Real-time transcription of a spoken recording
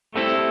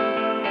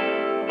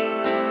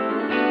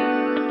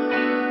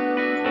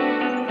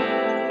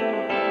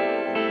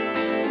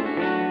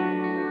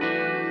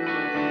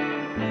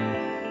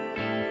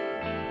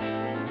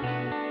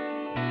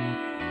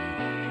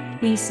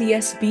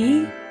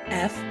KCSB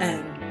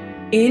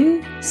FM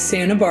in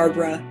Santa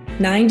Barbara,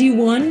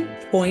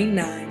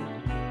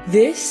 91.9.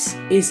 This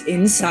is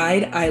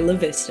Inside Isla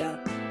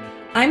Vista.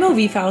 I'm Elle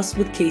Viefhaus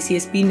with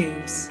KCSB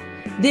News.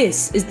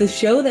 This is the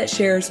show that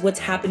shares what's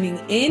happening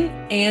in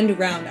and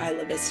around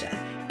Isla Vista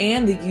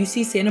and the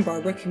UC Santa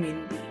Barbara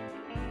community.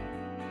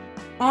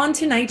 On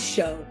tonight's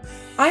show,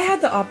 I had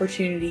the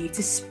opportunity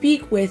to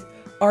speak with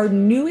our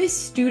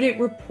newest student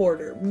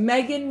reporter,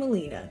 Megan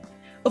Molina,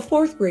 a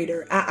fourth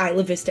grader at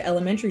Isla Vista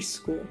Elementary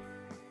School.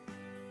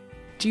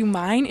 Do you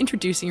mind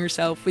introducing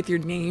yourself with your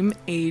name,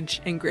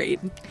 age, and grade?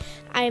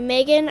 I'm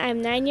Megan,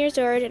 I'm 9 years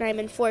old, and I'm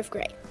in fourth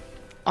grade.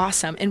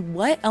 Awesome. And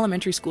what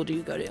elementary school do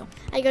you go to?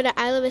 I go to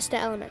Isla Vista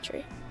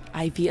Elementary.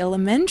 Ivy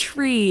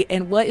Elementary.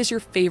 And what is your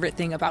favorite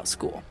thing about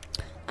school?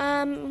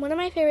 One of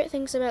my favorite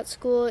things about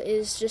school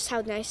is just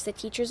how nice the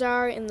teachers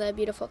are and the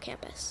beautiful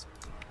campus.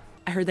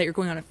 I heard that you're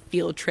going on a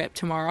field trip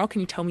tomorrow.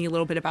 Can you tell me a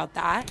little bit about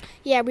that?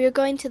 Yeah, we are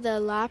going to the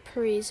La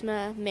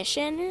Prisma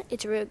mission.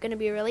 It's going to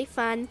be really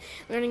fun,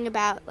 learning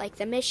about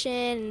the mission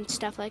and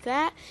stuff like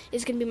that.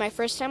 It's going to be my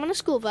first time on a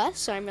school bus,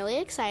 so I'm really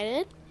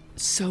excited.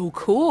 So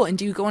cool. And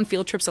do you go on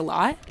field trips a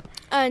lot?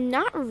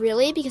 Not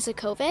really because of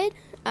COVID.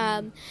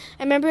 I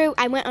remember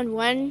I went on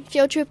one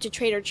field trip to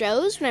Trader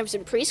Joe's when I was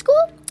in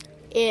preschool.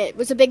 It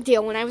was a big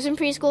deal when I was in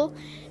preschool.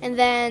 And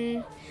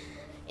then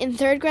in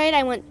third grade,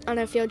 I went on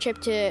a field trip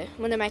to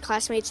one of my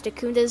classmates,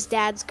 Dakunda's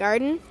dad's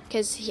garden,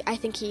 because I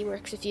think he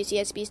works with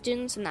UCSB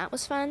students, and that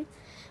was fun.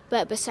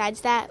 But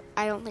besides that,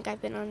 I don't think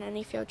I've been on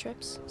any field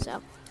trips,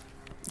 so.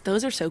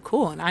 Those are so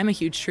cool, and I'm a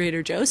huge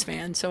Trader Joe's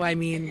fan, so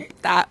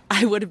that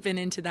I would have been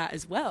into that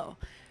as well.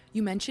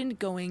 You mentioned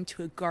going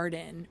to a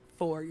garden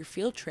for your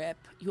field trip.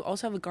 You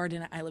also have a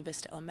garden at Isla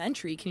Vista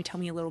Elementary. Can you tell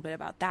me a little bit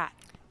about that?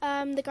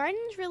 The garden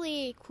is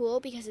really cool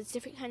because it's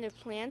different kind of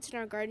plants, and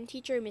our garden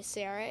teacher, Miss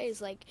Sarah,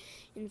 is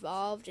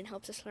involved and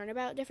helps us learn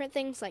about different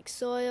things like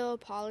soil,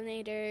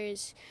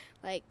 pollinators,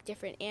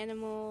 different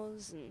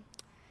animals. And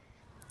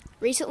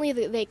recently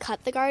they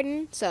cut the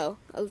garden, so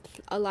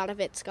a lot of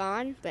it's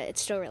gone, but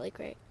it's still really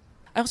great.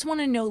 I also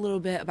want to know a little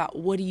bit about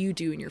what do you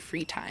do in your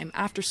free time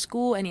after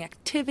school? Any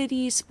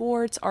activities,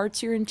 sports,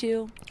 arts you're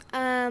into?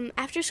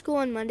 After school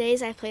on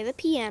Mondays, I play the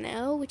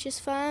piano, which is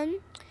fun.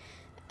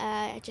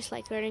 I just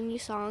like learning new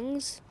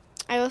songs.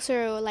 I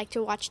also like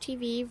to watch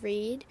TV,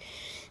 read.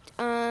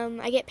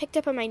 I get picked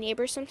up by my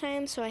neighbors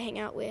sometimes, so I hang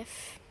out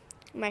with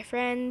my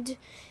friend.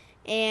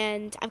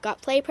 And I've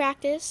got play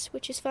practice,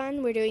 which is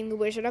fun. We're doing The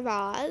Wizard of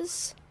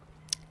Oz.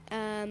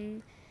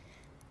 And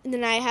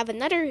then I have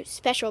another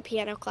special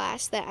piano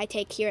class that I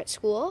take here at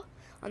school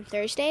on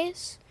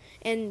Thursdays.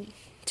 And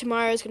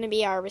tomorrow is going to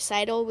be our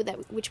recital,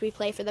 which we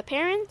play for the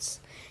parents.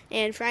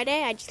 And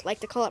Friday, I just like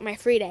to call it my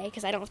free day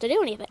because I don't have to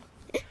do anything.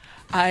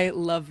 I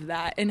love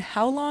that. And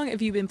how long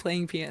have you been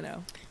playing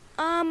piano?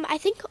 I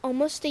think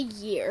almost a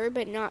year,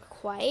 but not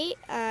quite.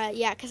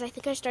 Yeah, because I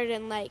think I started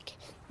in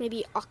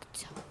maybe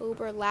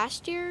October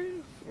last year,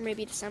 or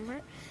maybe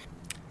December.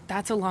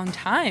 That's a long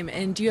time.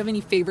 And do you have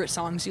any favorite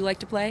songs you like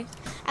to play?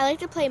 I like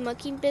to play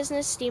Monkey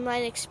Business,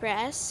 Steamline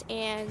Express,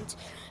 and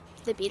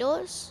the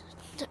Beatles.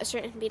 A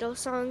certain Beatles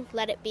song,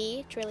 Let It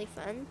Be. It's really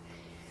fun.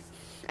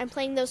 I'm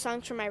playing those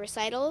songs for my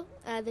recital.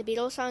 The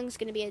Beatles song is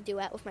going to be a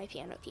duet with my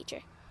piano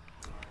teacher.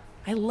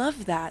 I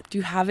love that. Do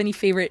you have any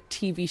favorite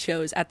TV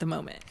shows at the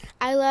moment?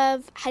 I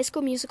love High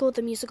School Musical,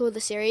 the musical,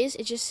 the series.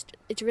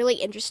 It's really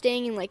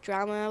interesting and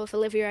drama with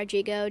Olivia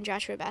Rodrigo and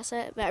Joshua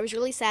Bassett. But I was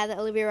really sad that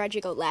Olivia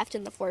Rodrigo left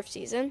in the fourth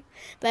season.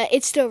 But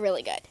it's still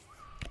really good.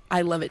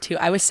 I love it too.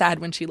 I was sad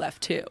when she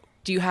left too.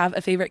 Do you have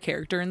a favorite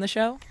character in the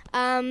show?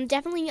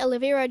 Definitely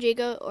Olivia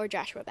Rodrigo or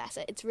Joshua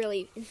Bassett. It's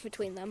really in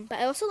between them. But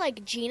I also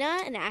like Gina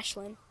and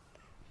Ashlyn.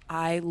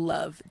 I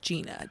love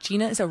Gina.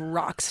 Gina is a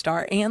rock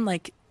star and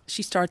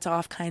she starts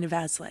off kind of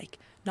as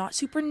not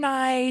super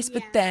nice,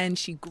 but then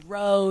she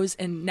grows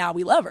and now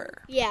we love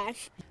her. Yeah.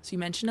 So you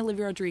mentioned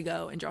Olivia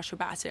Rodrigo and Joshua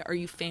Bassett. Are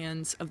you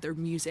fans of their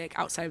music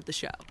outside of the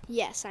show?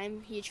 Yes,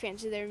 I'm huge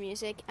fans of their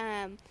music.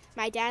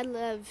 My dad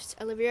loves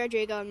Olivia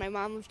Rodrigo and my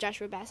mom loves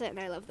Joshua Bassett, and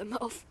I love them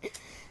both.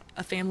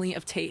 A family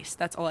of taste.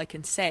 That's all I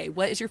can say.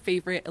 What is your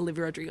favorite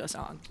Olivia Rodrigo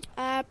song?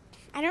 I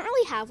don't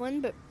really have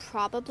one, but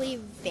probably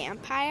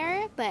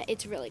Vampire, but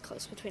it's really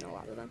close between a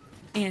lot of them.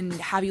 And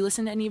have you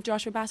listened to any of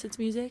Joshua Bassett's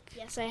music?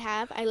 Yes, I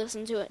have. I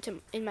listen to it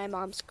in my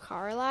mom's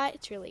car a lot.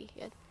 It's really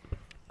good.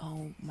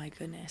 Oh my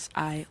goodness.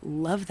 I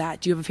love that.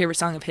 Do you have a favorite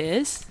song of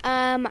his?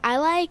 I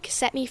like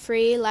Set Me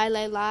Free, Lie,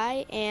 Lie,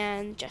 Lie,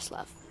 and Just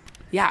Love.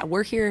 Yeah,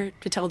 we're here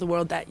to tell the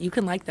world that you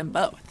can like them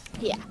both.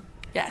 Yeah.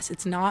 Yes,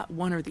 it's not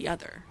one or the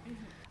other. Mm-hmm.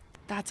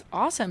 That's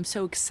awesome.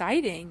 So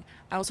exciting.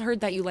 I also heard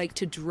that you like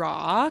to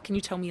draw. Can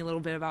you tell me a little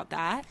bit about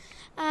that?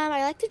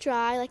 I like to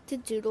draw. I like to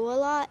doodle a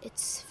lot.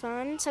 It's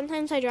fun.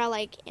 Sometimes I draw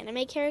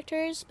anime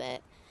characters,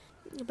 but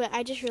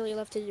I just really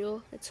love to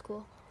doodle. It's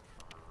cool.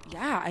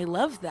 Yeah, I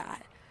love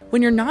that.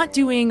 When you're not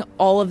doing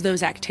all of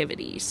those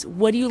activities,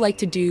 what do you like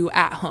to do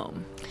at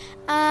home?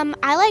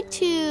 I like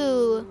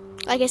to,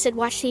 like I said,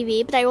 watch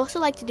TV, but I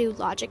also like to do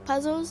logic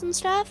puzzles and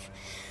stuff.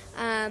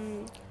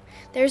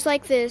 There's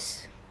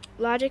this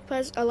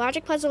A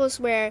logic puzzle is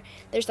where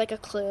there's like a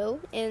clue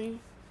and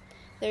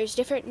there's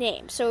different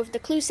names. So if the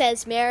clue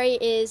says Mary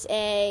is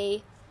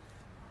a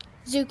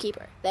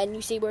zookeeper, then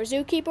you see where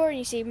zookeeper and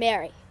you see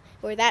Mary.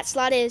 Where that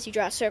slot is, you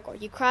draw a circle.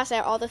 You cross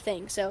out all the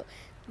things. So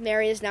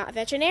Mary is not a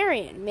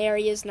veterinarian.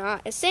 Mary is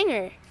not a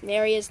singer.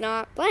 Mary is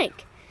not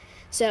blank.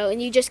 So,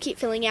 and you just keep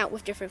filling out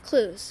with different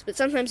clues. But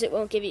sometimes it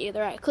won't give you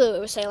the right clue. It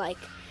will say like,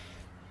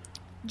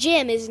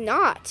 Jim is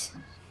not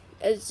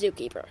a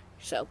zookeeper.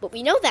 So, but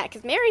we know that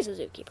because Mary's a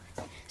zookeeper.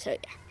 So, yeah.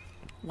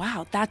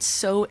 Wow, that's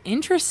so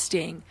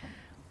interesting.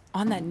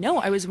 On that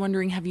note, I was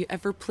wondering, have you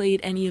ever played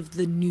any of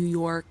the New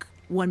York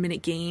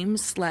 1-minute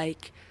games?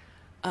 Like,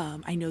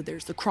 I know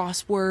there's the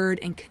crossword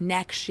and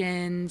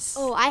connections.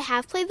 Oh, I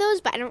have played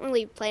those, but I don't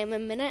really play them a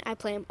minute. I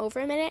play them over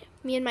a minute.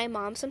 Me and my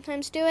mom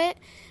sometimes do it.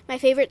 My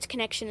favorite's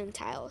connection and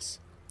tiles.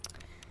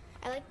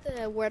 I like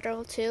the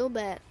Wordle too,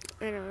 but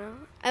I don't know.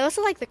 I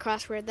also like the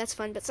crossword. That's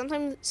fun, but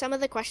sometimes some of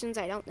the questions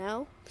I don't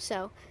know,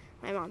 so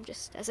my mom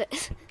just does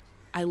it.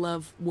 I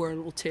love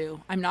Wordle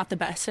too. I'm not the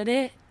best at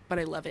it, but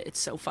I love it. It's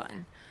so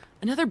fun.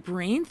 Another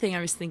brain thing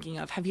I was thinking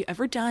of, have you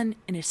ever done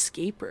an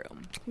escape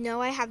room?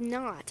 No, I have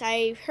not.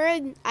 I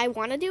heard I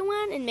want to do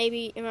one, and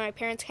maybe my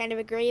parents kind of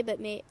agree, but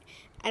I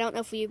don't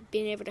know if we've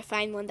been able to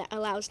find one that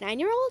allows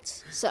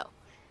 9-year-olds, so.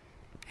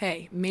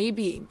 Hey,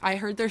 maybe. I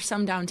heard there's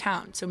some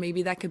downtown, so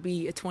maybe that could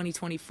be a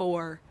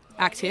 2024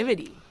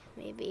 activity.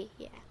 Maybe,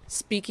 yeah.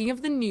 Speaking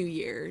of the New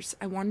Year's,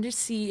 I wanted to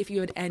see if you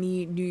had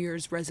any New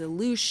Year's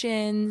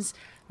resolutions,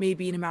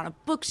 maybe an amount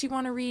of books you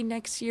want to read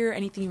next year,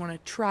 anything you want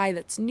to try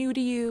that's new to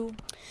you.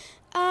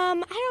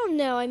 I don't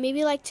know. I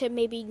maybe like to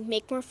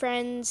make more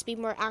friends, be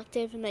more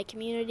active in my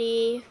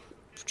community,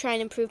 try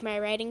and improve my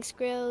writing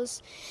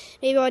skills.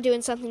 Maybe while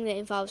doing something that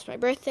involves my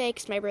birthday,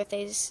 because my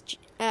birthday is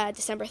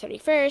December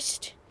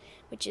 31st,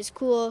 which is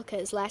cool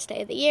because last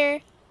day of the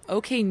year.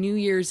 Okay, New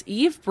Year's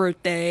Eve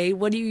birthday.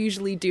 What are you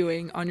usually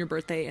doing on your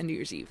birthday and New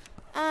Year's Eve?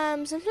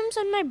 Sometimes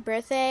on my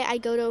birthday, I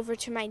go over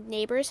to my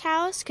neighbor's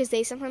house because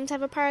they sometimes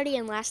have a party.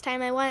 And last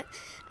time I went,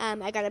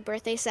 I got a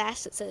birthday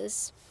sash that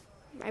says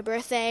my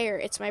birthday or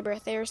it's my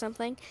birthday or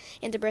something,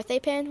 and a birthday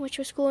pin, which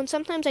was cool. And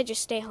sometimes I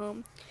just stay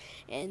home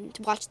and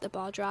watch the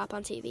ball drop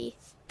on TV.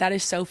 That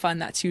is so fun.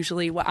 That's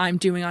usually what I'm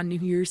doing on New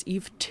Year's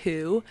Eve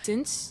too.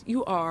 Since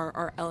you are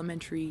our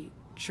elementary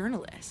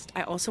journalist,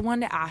 I also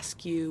wanted to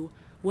ask you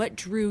what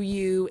drew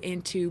you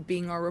into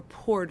being our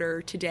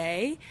reporter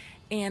today.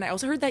 And I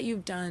also heard that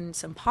you've done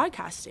some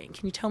podcasting.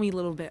 Can you tell me a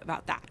little bit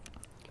about that?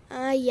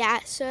 Yeah,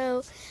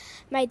 so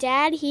my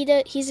dad,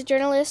 he's a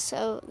journalist,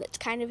 so it's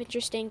kind of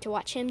interesting to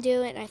watch him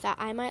do it, and I thought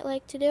I might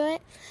like to do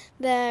it.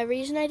 The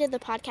reason I did the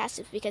podcast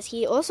is because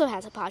he also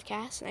has a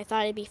podcast, and I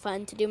thought it'd be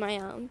fun to do my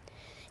own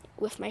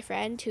with my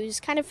friend who's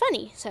kind of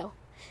funny, so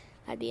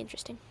that'd be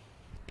interesting.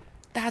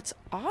 That's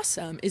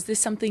awesome. Is this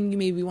something you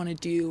maybe want to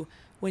do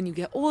when you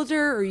get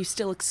older, or are you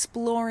still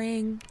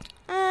exploring?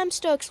 I'm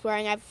still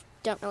exploring. I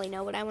don't really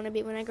know what I want to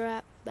be when I grow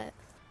up, but...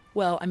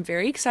 Well, I'm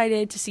very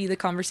excited to see the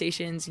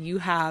conversations you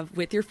have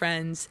with your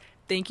friends.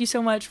 Thank you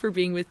so much for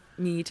being with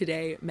me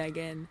today,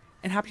 Megan,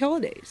 and happy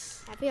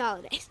holidays. Happy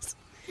holidays.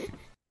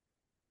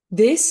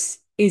 This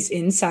is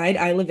Inside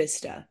Isla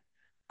Vista.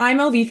 I'm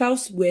Elle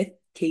Viefhaus with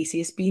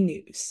KCSB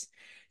News.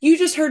 You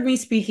just heard me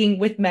speaking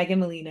with Megan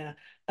Molina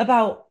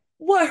about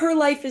what her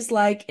life is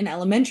like in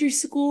elementary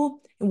school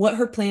and what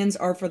her plans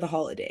are for the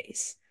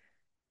holidays.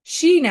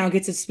 She now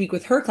gets to speak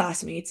with her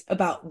classmates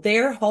about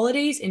their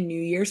holidays and New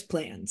Year's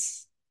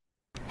plans.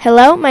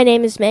 Hello, my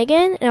name is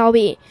Megan, and I'll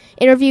be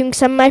interviewing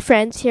some of my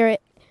friends here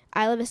at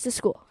Isla Vista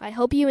School. I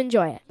hope you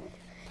enjoy it.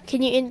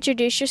 Can you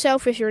introduce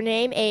yourself with your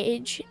name,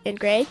 age, and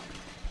grade?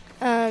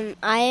 My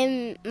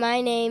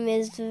name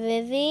is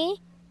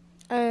Vivi,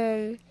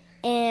 and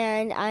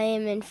I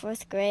am in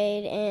 4th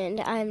grade,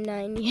 and I'm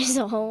 9 years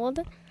old.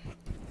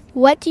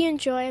 What do you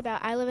enjoy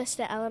about Isla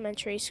Vista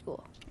Elementary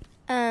School?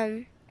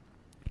 I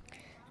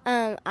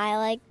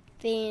like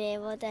being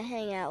able to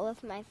hang out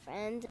with my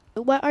friends.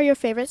 What are your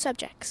favorite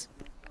subjects?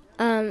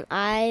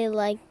 I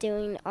like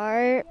doing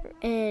art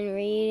and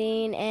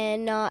reading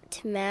and not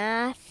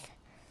math.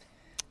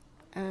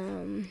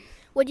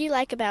 What do you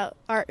like about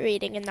art,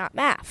 reading, and not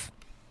math?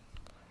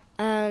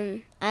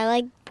 I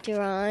like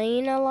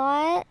drawing a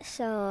lot,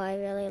 so I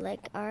really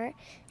like art,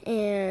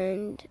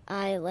 and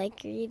I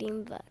like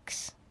reading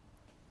books.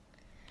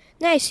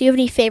 Nice. Do you have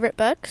any favorite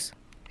books?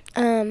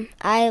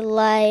 I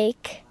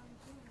like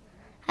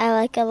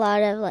a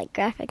lot of like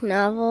graphic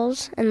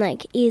novels and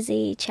like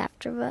easy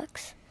chapter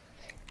books.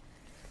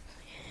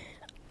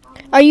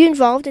 Are you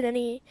involved in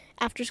any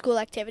after-school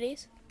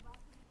activities?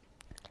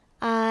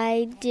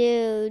 I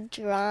do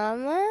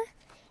drama,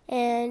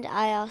 and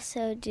I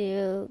also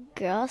do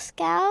Girl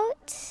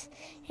Scouts,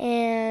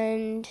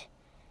 and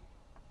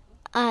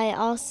I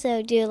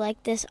also do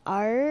like this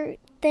art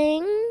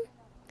thing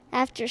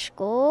after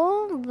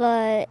school,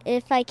 but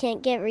if I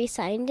can't get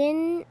re-signed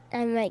in,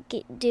 I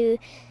might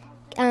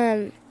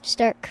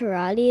start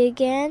karate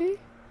again.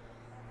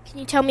 Can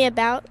you tell me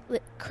about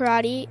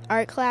karate,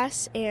 art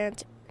class,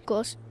 and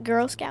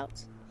Girl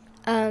Scouts?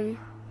 I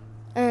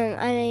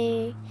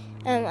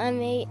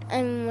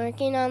I'm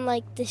working on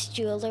like this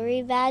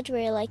jewelry badge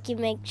where like you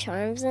make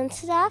charms and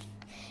stuff,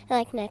 and,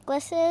 like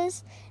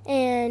necklaces.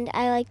 And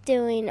I like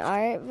doing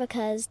art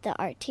because the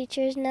art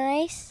teacher's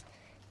nice.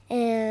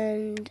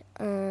 And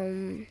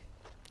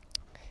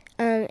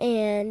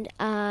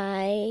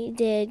I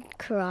did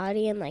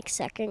karate in like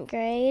second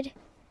grade.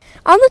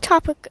 On the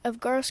topic of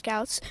Girl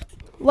Scouts,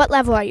 what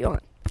level are you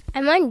on?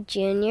 I'm on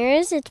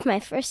juniors. It's my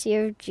first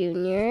year of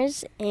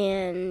juniors,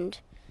 and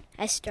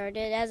I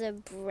started as a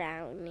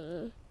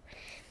brownie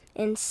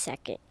in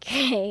second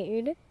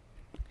grade.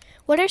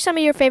 What are some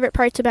of your favorite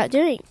parts about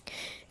doing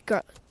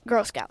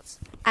Girl Scouts?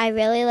 I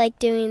really like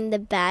doing the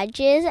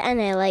badges,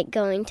 and I like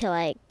going to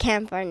like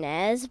Camp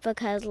Arnez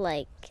because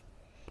like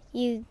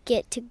you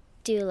get to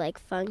do like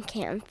fun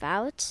camp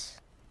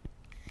outs.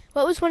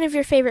 What was one of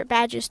your favorite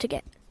badges to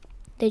get?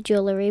 The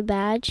jewelry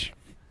badge.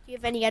 Do you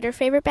have any other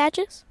favorite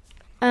badges?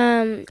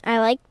 I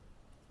like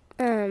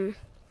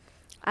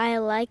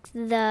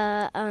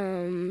the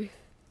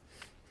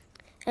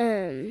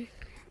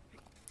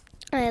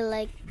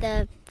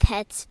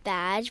pets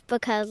badge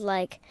because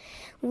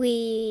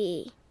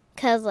we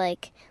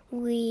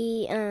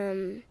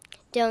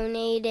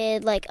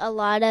donated like a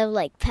lot of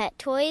like pet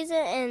toys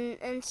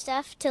and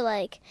stuff to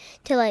an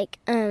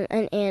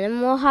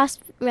animal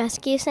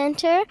rescue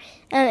center,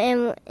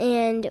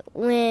 and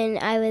when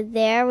I was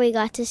there we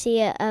got to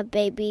see a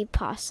baby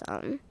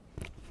possum.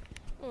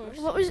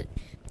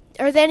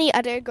 Are there any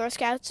other Girl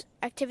Scouts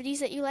activities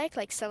that you like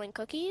selling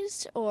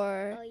cookies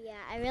or? Oh yeah,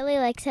 I really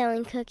like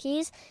selling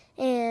cookies,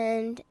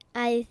 and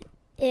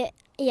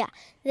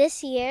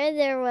this year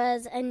there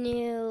was a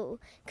new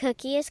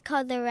cookie. It's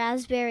called the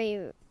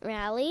Raspberry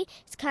Rally.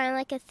 It's kind of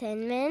like a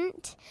Thin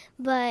Mint,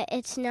 but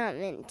it's not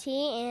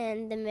minty,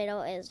 and the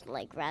middle is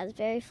like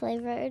raspberry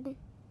flavored.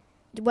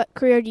 What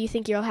career do you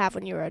think you'll have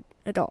when you're an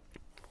adult?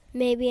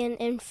 Maybe an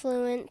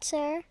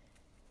influencer,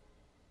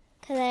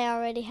 because I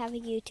already have a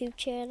YouTube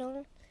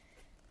channel.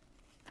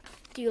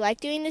 Do you like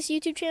doing this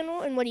YouTube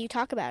channel, and what do you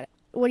talk about?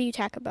 What do you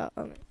talk about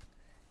on it?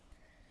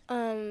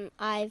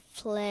 I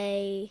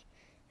play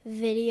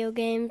video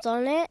games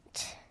on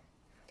it,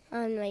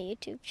 on my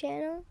YouTube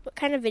channel. What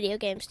kind of video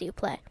games do you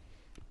play?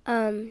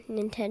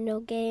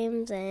 Nintendo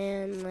games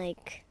and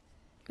like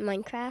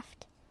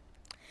Minecraft.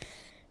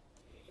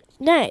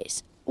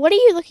 Nice. What are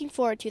you looking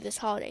forward to this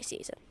holiday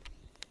season?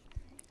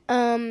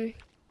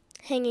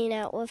 Hanging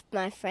out with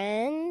my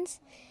friends,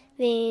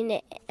 being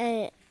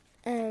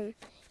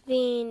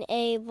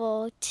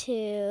able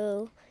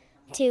to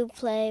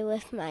play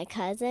with my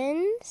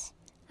cousins,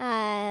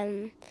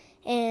 and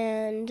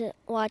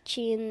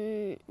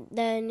watching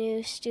the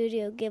new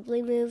Studio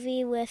Ghibli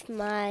movie with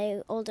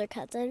my older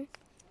cousin.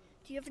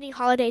 Do you have any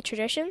holiday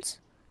traditions?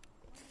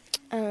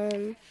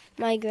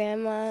 My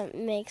grandma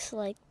makes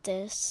like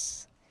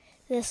this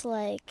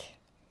like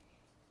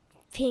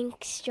pink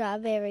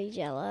strawberry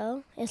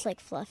jello. It's like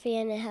fluffy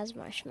and it has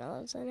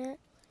marshmallows in it.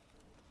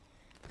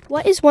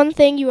 What is one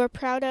thing you are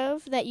proud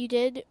of that you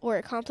did or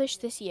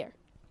accomplished this year?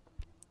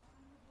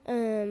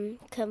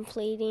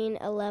 Completing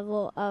a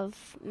level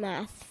of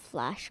math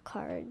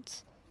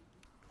flashcards.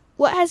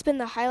 What has been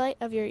the highlight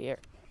of your year?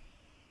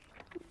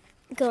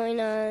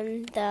 Going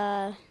on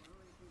the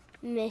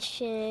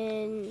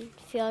mission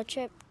field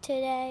trip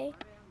today.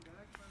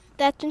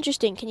 That's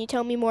interesting. Can you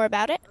tell me more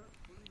about it?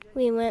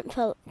 We went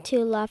to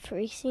La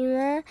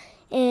Purísima,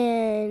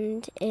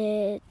 and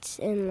it's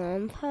in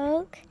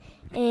Lompoc,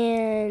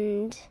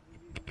 and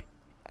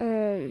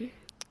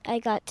I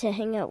got to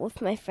hang out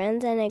with my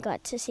friends, and I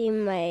got to see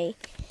my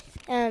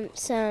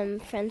some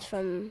friends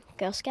from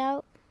Girl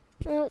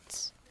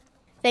Scouts.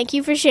 Thank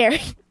you for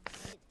sharing.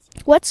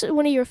 What's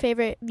one of your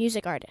favorite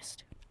music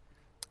artists?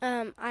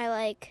 I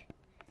like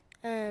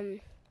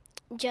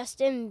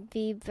Justin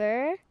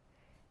Bieber,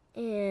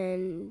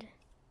 and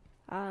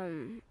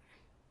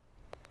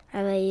I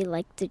really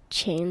like the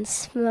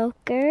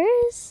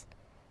Chainsmokers.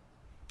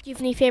 Do you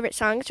have any favorite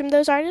songs from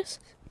those artists?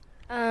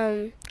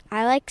 I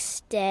like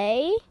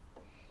Stay,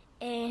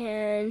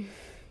 and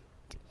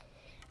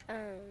I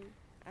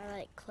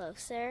like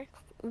Closer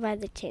by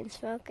the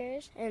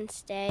Chainsmokers, and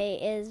Stay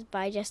is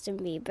by Justin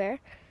Bieber.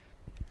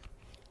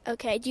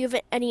 Okay, do you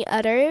have any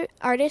other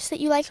artists that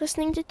you like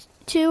listening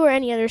to or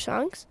any other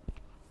songs?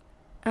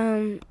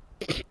 I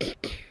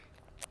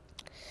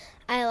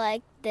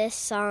like this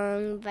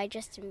song by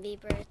Justin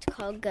Bieber. It's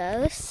called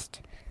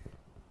Ghost.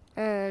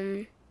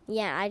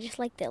 I just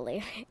like the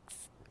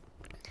lyrics.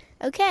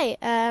 Okay,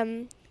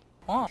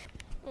 What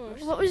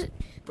was it?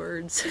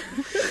 Birds.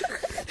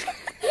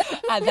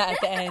 Add that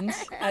at the end.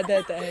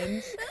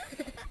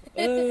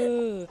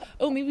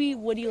 Maybe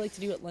what do you like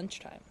to do at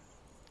lunchtime?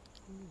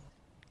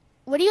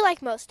 What do you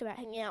like most about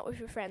hanging out with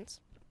your friends?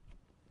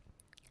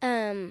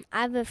 I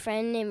have a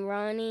friend named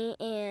Ronnie,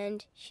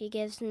 and she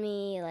gives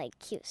me like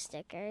cute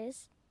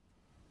stickers.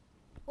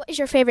 What is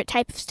your favorite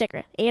type of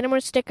sticker? Animal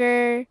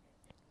sticker,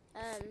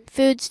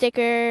 food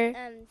sticker,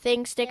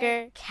 thing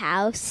sticker?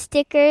 Cow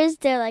stickers.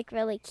 They're like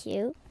really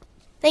cute.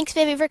 Thanks,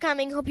 baby, for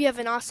coming. Hope you have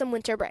an awesome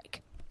winter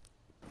break.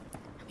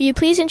 Will you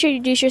please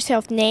introduce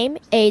yourself, name,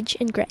 age,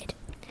 and grade?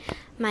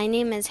 My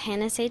name is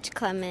Hannah Sage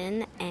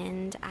Clement,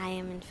 and I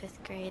am in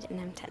 5th grade,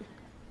 and I'm 10.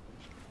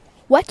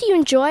 What do you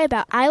enjoy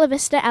about Isla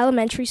Vista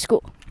Elementary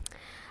School?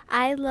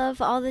 I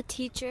love all the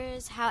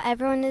teachers, how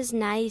everyone is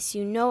nice,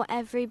 you know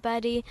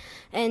everybody,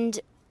 and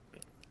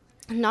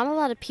not a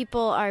lot of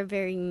people are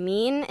very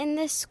mean in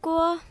this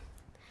school.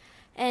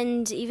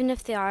 And even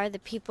if they are, the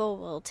people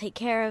will take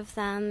care of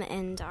them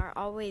and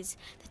the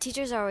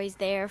teachers are always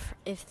there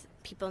if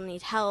people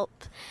need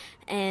help.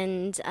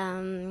 And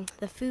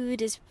the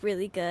food is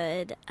really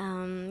good.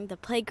 The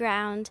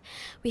playground,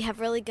 we have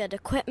really good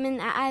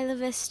equipment at Isla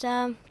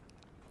Vista.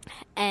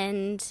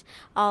 And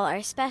all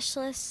our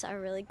specialists are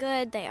really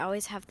good. They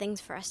always have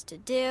things for us to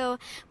do.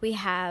 We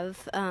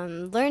have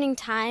learning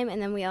time,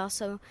 and then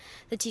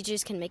the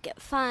teachers can make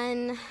it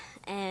fun.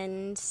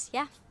 And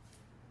yeah.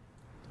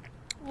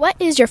 What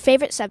is your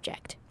favorite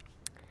subject?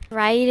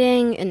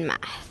 Writing and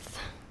math.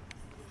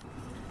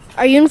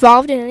 Are you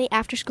involved in any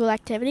after-school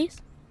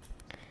activities?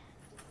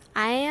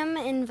 I am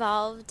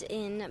involved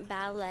in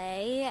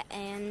ballet,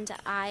 and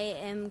I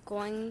am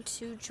going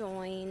to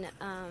join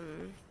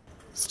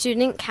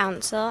student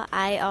council.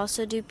 I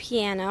also do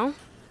piano,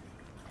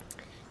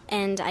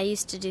 and I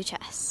used to do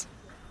chess.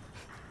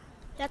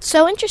 That's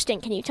so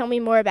interesting. Can you tell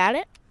me more about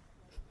it?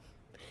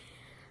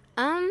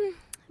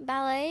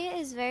 Ballet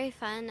is very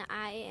fun.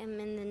 I am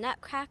in the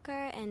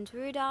Nutcracker and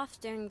Rudolph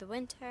during the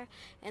winter,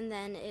 and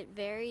then it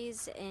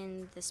varies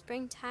in the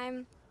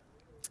springtime.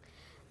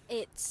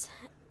 It's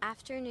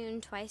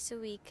afternoon twice a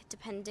week,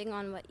 depending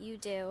on what you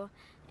do.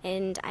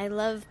 And I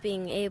love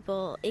being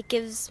able,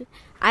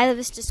 Isla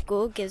Vista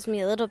School gives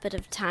me a little bit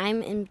of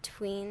time in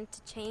between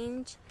to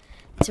change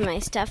to my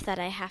stuff that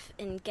I have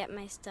and get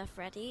my stuff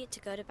ready to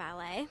go to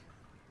ballet.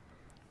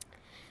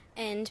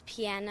 And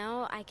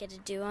piano I get to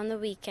do on the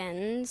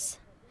weekends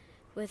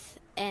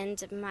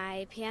and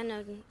my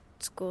piano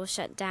school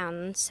shut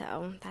down,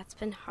 so that's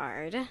been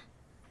hard.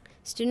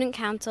 Student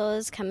council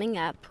is coming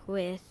up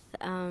with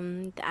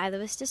the Isla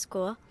Vista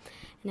School,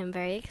 and I'm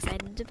very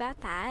excited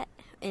about that.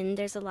 And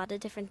there's a lot of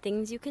different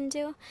things you can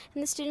do in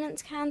the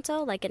Students'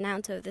 Council, like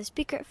announce over the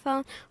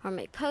speakerphone, or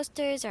make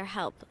posters, or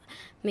help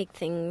make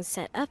things,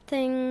 set up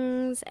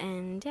things,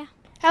 and yeah.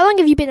 How long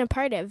have you been a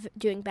part of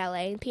doing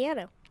ballet and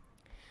piano?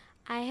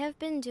 I have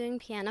been doing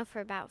piano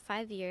for about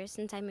 5 years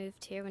since I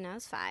moved here when I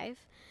was 5,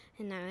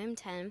 and now I'm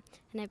 10,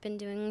 and I've been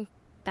doing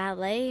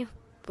ballet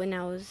when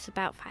I was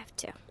about 5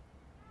 too.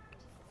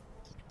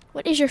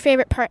 What is your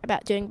favorite part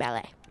about doing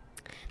ballet?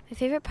 My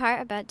favorite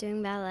part about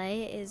doing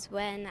ballet is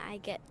when I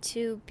get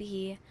to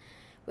be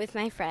with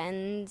my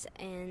friends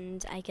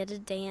and I get to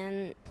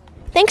dance.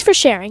 Thanks for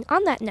sharing.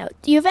 On that note,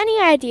 do you have any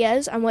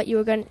ideas on what you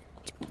want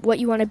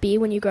to be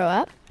when you grow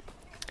up?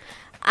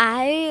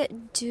 I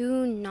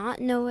do not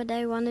know what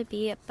I want to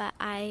be, but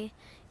I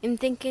am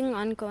thinking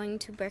on going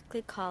to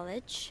Berkeley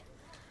College.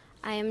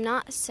 I am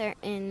not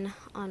certain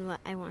on what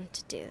I want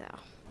to do, though.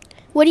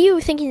 What are you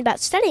thinking about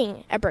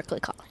studying at Berkeley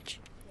College?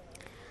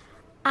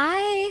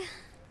 I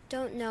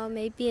don't know,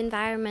 maybe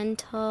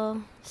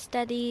environmental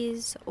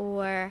studies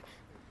or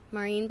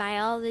marine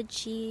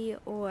biology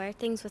or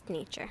things with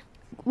nature.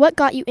 What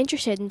got you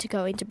interested into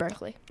going to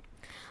Berkeley?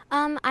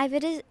 I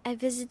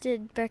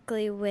visited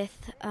Berkeley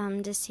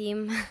to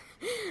see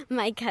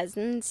my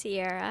cousin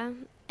Sierra,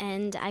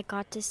 and I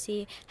got to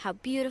see how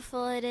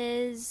beautiful it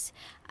is.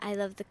 I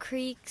love the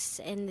creeks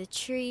and the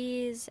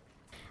trees.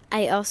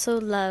 I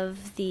also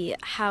love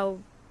how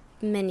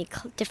many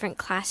different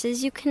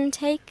classes you can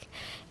take,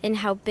 and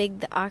how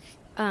big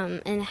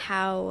and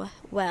how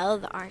well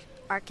the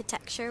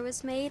architecture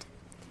was made.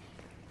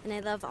 And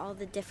I love all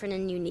the different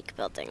and unique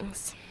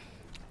buildings.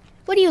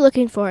 What are you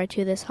looking forward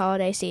to this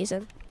holiday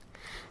season?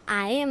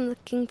 I am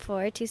looking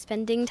forward to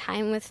spending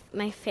time with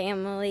my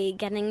family,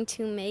 getting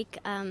to make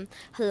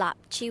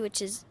halapchi,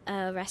 which is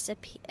a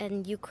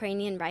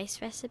Ukrainian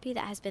rice recipe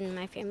that has been in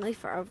my family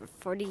for over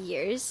 40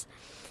 years.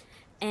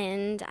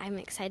 And I'm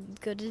excited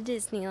to go to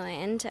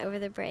Disneyland over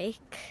the break.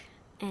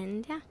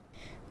 And yeah.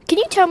 Can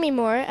you tell me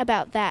more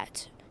about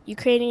that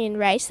Ukrainian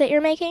rice that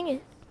you're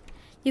making?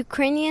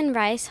 Ukrainian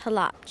rice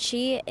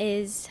halapchi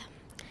is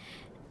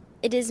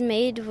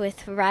made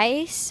with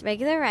rice,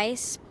 regular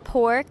rice,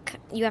 pork,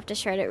 you have to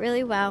shred it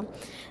really well,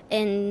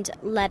 and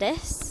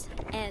lettuce,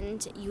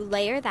 and you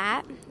layer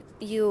that.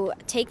 You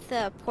take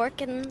the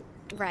pork and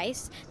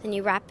rice, then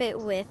you wrap it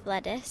with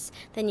lettuce,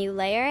 then you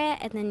layer it,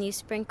 and then you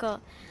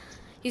sprinkle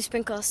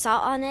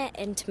salt on it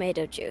and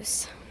tomato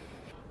juice.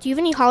 Do you have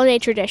any holiday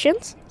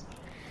traditions?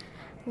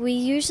 We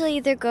usually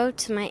either go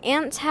to my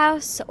aunt's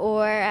house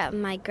or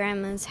my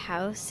grandma's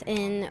house,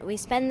 and we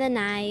spend the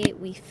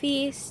night, we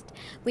feast,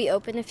 we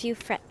open a few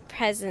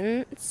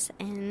presents,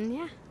 and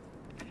yeah.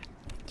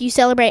 Do you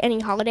celebrate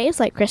any holidays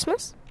like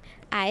Christmas?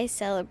 I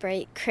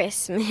celebrate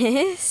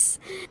Christmas.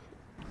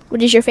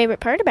 What is your favorite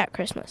part about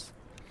Christmas?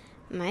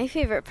 My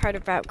favorite part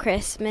about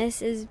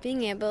Christmas is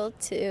being able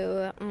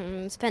to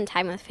spend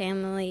time with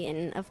family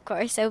and, of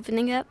course,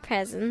 opening up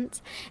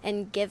presents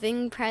and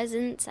giving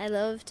presents. I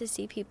love to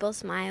see people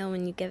smile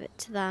when you give it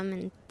to them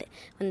and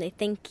when they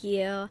thank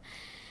you.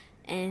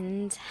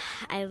 And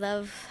I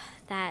love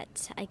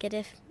that I get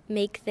to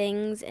make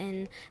things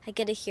and I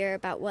get to hear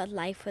about what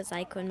life was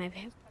like when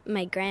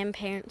my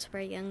grandparents were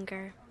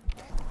younger.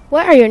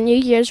 What are your New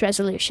Year's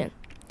resolutions?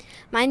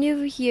 My New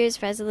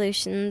Year's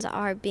resolutions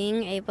are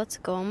being able to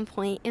go on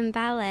point in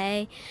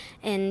ballet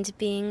and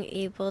being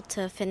able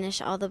to finish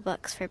all the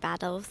books for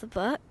Battle of the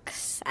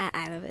Books at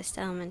Isla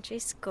Vista Elementary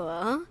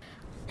School.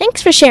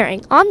 Thanks for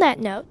sharing. On that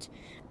note,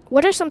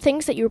 what are some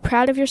things that you're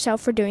proud of yourself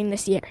for doing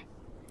this year?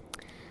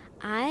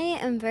 I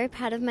am very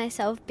proud of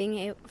myself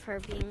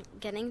for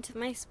getting to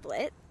my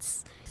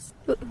splits.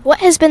 What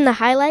has been the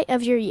highlight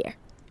of your year?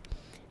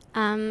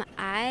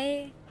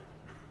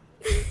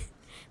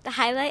 The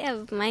highlight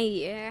of my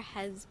year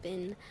has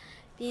been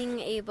being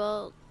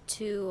able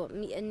to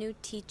meet a new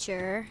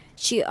teacher.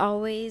 She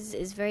always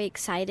is very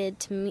excited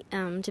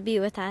to be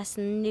with us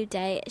in a new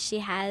day. She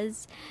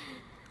has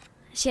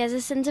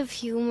a sense of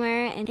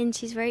humor and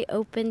she's very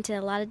open to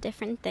a lot of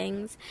different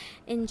things,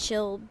 and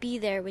she'll be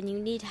there when you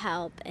need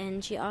help.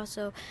 And she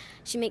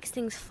makes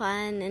things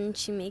fun and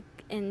she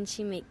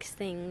makes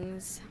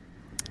things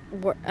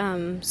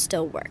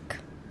still work.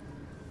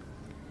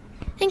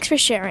 Thanks for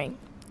sharing.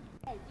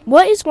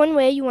 What is one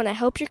way you want to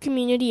help your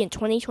community in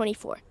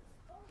 2024?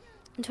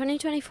 In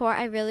 2024,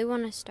 I really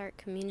want to start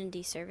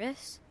community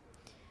service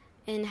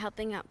and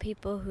helping out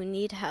people who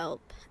need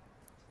help.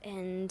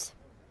 And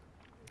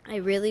I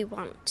really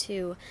want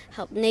to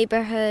help my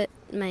neighborhood,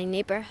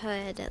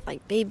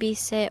 like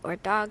babysit or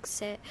dog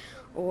sit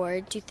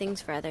or do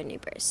things for other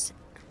neighbors.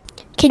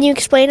 Can you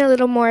explain a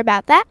little more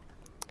about that?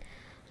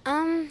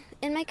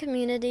 In my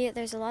community,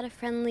 there's a lot of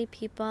friendly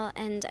people,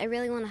 and I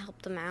really want to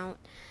help them out,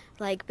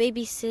 like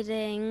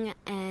babysitting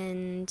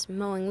and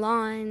mowing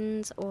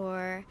lawns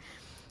or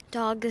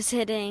dog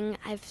sitting.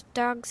 I've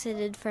dog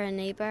sitted for a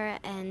neighbor,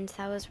 and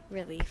that was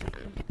really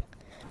fun.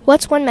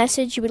 What's one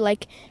message you would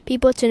like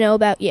people to know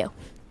about you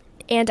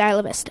and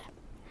Isla Vista?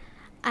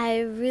 I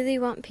really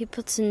want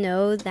people to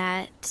know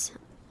that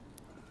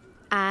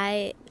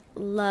I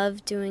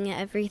love doing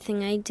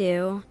everything I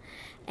do,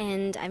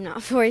 and I'm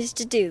not forced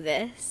to do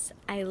this.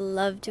 I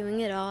love doing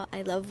it all.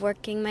 I love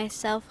working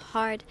myself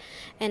hard,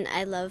 and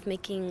I love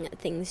making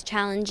things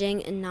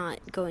challenging and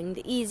not going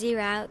the easy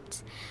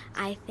route.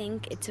 I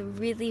think it's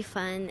really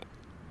fun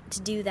to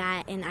do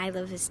that, and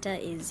Isla Vista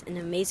is an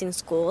amazing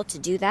school to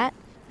do that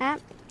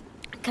at,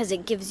 because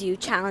it gives you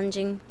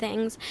challenging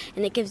things,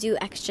 and it gives you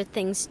extra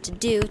things to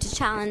do to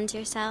challenge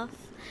yourself,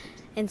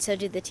 and so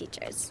do the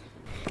teachers.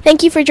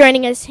 Thank you for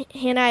joining us,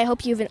 Hannah. I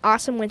hope you have an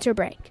awesome winter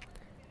break.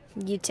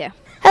 You too.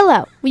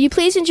 Hello. Will you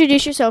please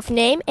introduce yourself,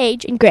 name,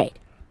 age, and grade?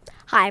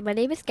 Hi, my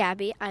name is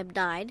Gabby. I'm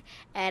 9,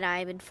 and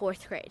I'm in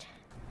 4th grade.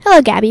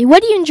 Hello, Gabby.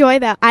 What do you enjoy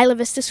about Isla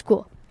Vista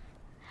School?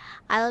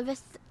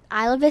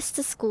 Isla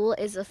Vista School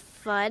is a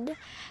fun,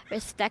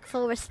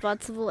 respectful,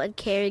 responsible, and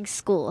caring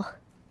school.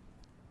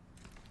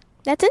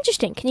 That's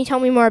interesting. Can you tell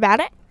me more about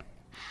it?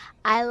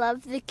 I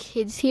love the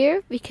kids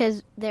here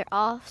because they're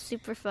all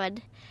super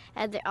fun,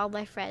 and they're all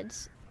my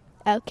friends.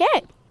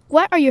 Okay.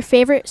 What are your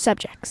favorite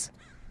subjects?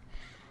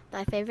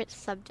 My favorite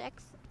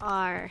subjects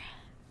are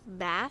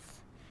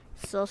math,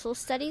 social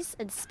studies,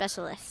 and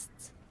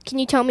specialists. Can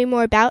you tell me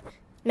more about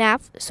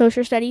math,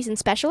 social studies, and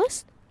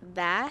specialists? In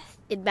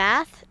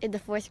the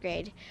 4th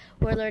grade,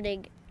 we're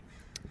learning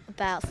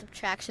about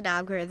subtraction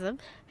algorithm.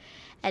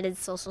 And in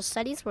social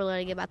studies, we're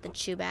learning about the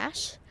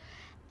Chumash.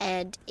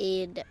 And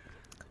in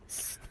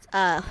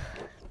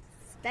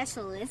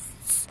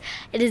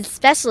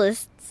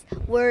specialists,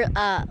 we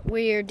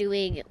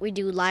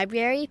do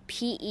library,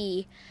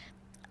 PE,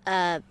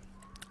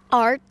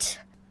 art,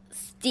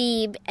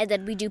 STEAM, and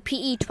then we do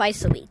PE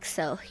twice a week.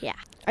 So yeah.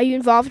 Are you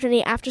involved in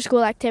any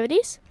after-school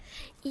activities?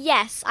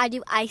 Yes, I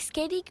do ice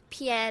skating,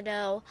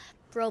 piano,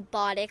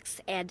 robotics,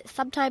 and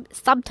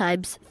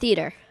sometimes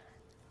theater.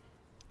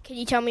 Can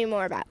you tell me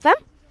more about them?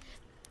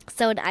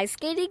 So in ice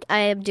skating, I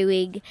am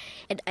doing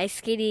an ice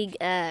skating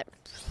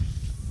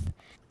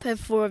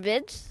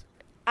performance,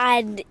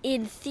 and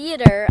in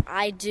theater,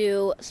 I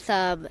do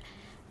some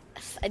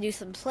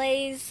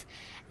plays,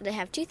 and I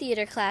have 2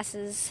 theater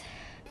classes.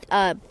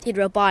 In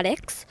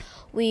robotics,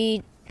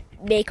 we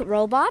make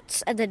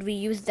robots, and then we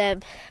use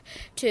them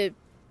to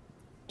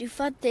do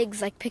fun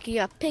things like picking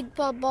up ping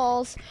pong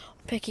balls,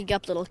 picking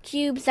up little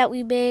cubes that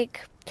we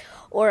make,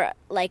 or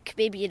like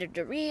maybe in a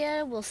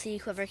arena, we'll see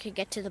whoever can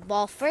get to the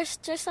ball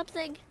first or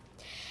something.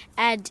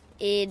 And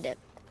in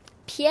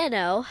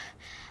piano,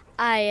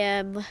 I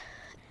am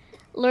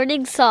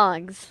learning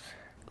songs.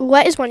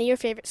 What is one of your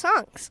favorite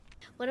songs?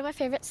 One of my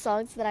favorite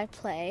songs that I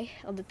play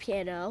on the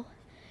piano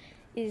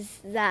is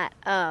that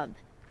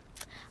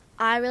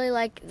I really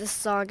like this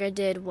song I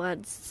did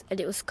once, and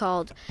it was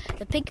called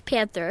The Pink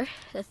Panther,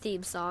 the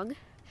theme song.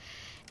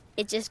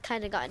 It just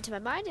kind of got into my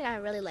mind, and I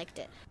really liked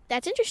it.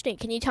 That's interesting.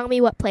 Can you tell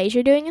me what plays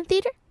you're doing in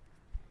theater?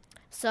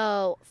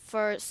 So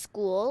for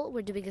school,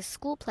 we're doing a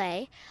school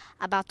play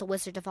about the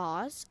Wizard of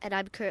Oz, and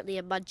I'm currently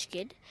a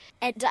Munchkin.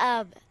 And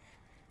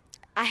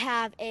I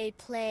have a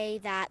play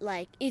that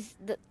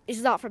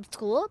is not from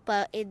school,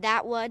 but in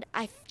that one,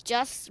 I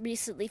just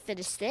recently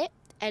finished it,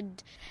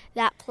 and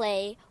that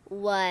play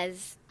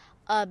was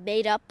a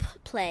made-up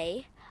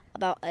play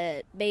about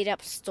a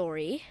made-up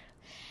story,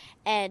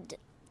 and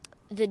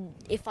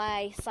if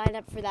I sign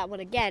up for that one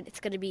again,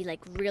 it's going to be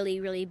really,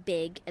 really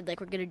big, and we're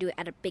going to do it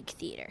at a big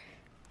theater.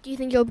 Do you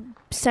think you'll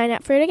sign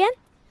up for it again?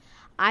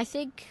 I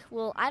think,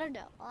 I don't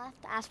know. I'll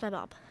have to ask my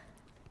mom.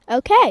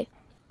 Okay.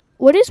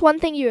 What is one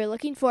thing you are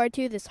looking forward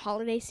to this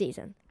holiday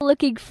season?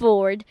 Looking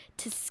forward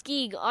to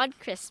skiing on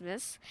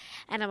Christmas,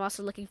 and I'm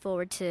also looking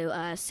forward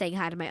to saying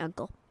hi to my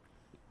uncle.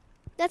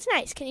 That's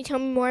nice. Can you tell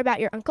me more about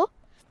your uncle?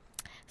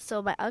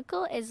 So my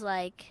uncle is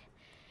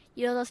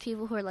those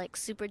people who are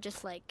super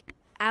just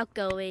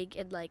outgoing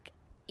and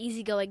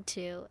easygoing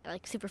too,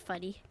 super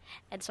funny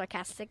and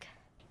sarcastic.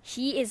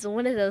 He is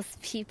one of those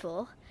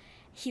people.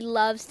 He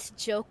loves to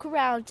joke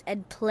around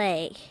and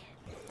play.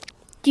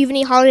 Do you have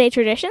any holiday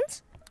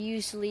traditions?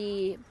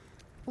 Usually,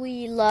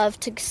 we love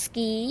to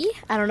ski.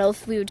 I don't know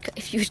if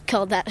you would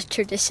call that a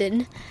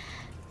tradition,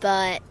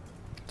 but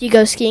do you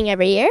go skiing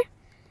every year?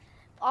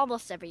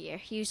 Almost every year.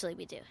 Usually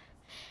we do,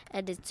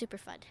 and it's super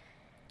fun.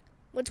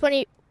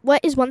 What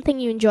is one thing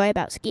you enjoy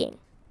about skiing?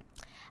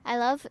 I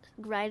love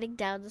riding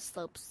down the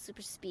slopes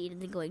super speed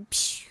and then going.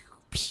 Pshh,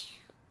 pshh,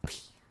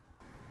 pshh.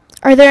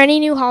 Are there any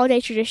new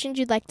holiday traditions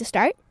you'd like to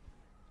start?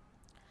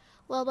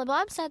 Well, my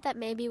mom said that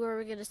maybe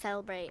we're going to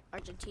celebrate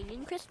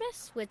Argentinian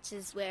Christmas, which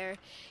is where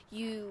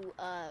you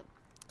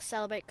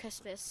celebrate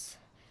Christmas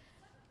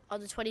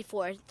on the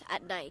 24th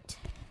at night.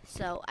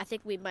 So I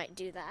think we might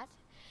do that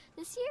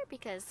this year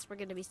because we're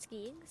going to be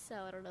skiing, so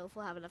I don't know if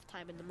we'll have enough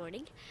time in the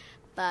morning.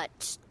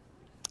 But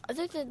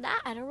other than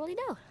that, I don't really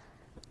know.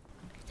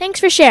 Thanks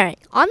for sharing.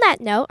 On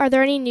that note, are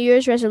there any New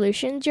Year's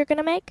resolutions you're going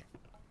to make?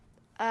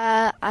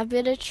 I'm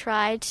going to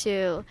try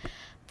to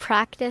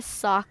practice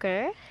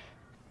soccer,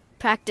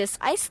 practice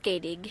ice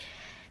skating,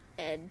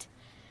 and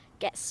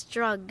get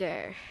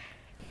stronger.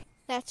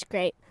 That's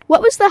great.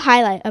 What was the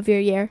highlight of your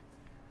year?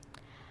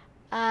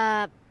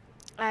 I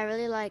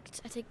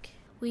think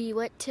we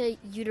went to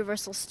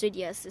Universal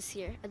Studios this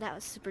year, and that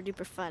was super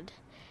duper fun.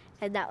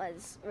 And that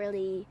was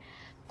really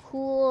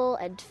cool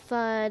and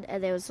fun,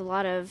 and there was a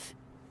lot of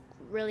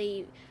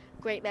really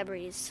great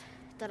memories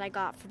that I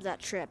got from that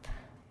trip.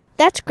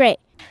 That's great.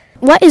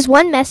 What is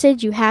one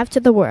message you have to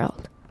the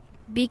world?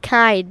 Be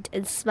kind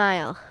and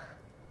smile.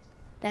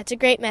 That's a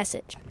great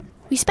message.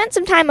 We spent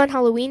some time on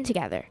Halloween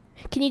together.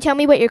 Can you tell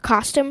me what your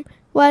costume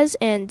was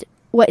and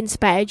what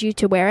inspired you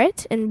to wear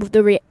it and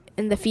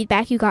the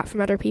feedback you got from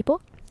other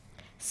people?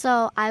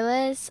 So I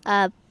was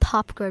a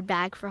popcorn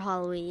bag for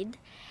Halloween,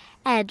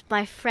 and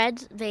my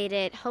friends made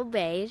it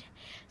homemade.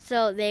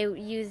 So they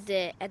used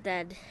it,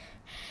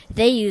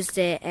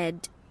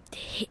 and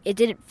it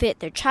didn't fit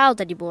their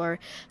child anymore,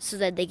 so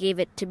then they gave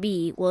it to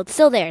me. Well, it's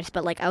still theirs,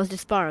 but I was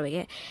just borrowing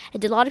it.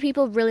 And a lot of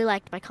people really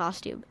liked my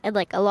costume, and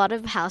a lot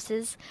of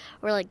houses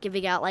were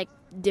giving out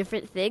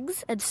different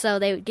things, and so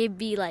they gave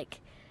me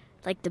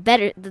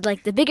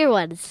the bigger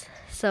ones,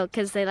 so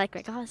because they like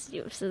my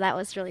costume. So that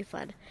was really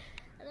fun.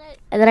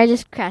 And then I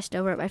just crashed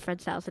over at my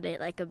friend's house and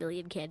ate a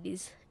million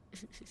candies.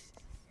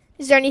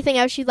 Is there anything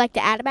else you'd like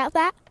to add about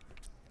that?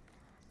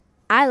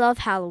 I love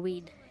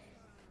Halloween.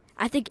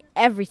 I think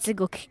every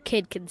single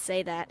kid can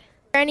say that.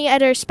 Are there any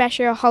other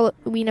special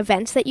Halloween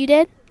events that you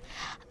did?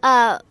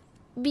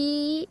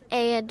 Me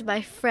and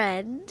my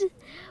friend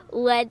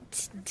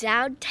went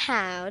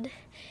downtown,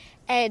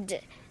 and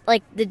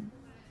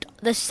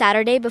the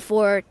Saturday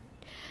before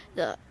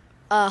the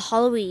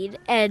Halloween,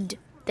 and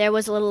there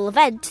was a little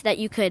event that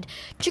you could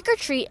trick or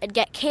treat and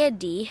get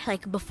candy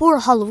before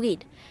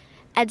Halloween.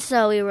 And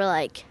so we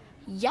were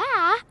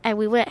yeah, and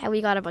we went and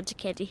we got a bunch of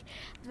candy.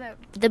 But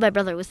then my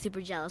brother was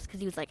super jealous because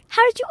he was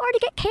how did you already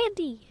get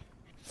candy?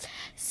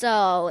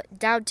 So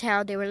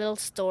downtown there were little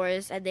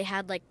stores, and they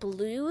had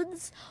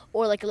balloons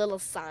or a little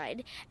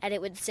sign, and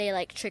it would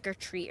say trick or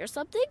treat or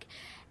something,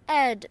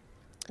 and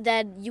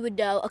then you would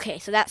know, okay,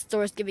 so that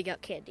store is giving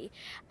out candy.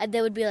 And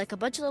there would be a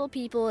bunch of little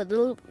people in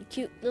little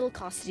cute little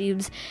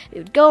costumes. We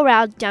would go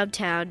around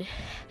downtown,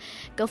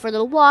 go for a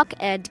little walk,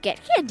 and get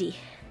candy.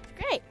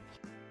 Great.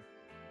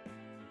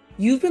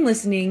 You've been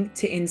listening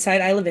to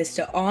Inside Isla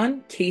Vista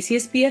on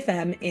KCSB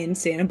FM in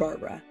Santa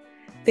Barbara.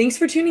 Thanks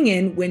for tuning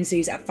in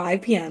Wednesdays at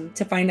 5 p.m.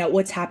 to find out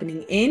what's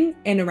happening in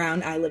and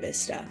around Isla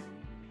Vista.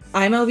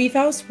 I'm Elle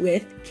Viefhaus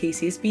with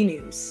KCSB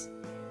News.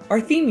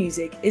 Our theme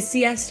music is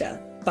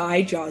Siesta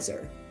by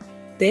Jawser.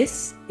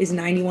 This is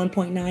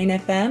 91.9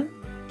 FM,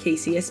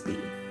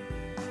 KCSB.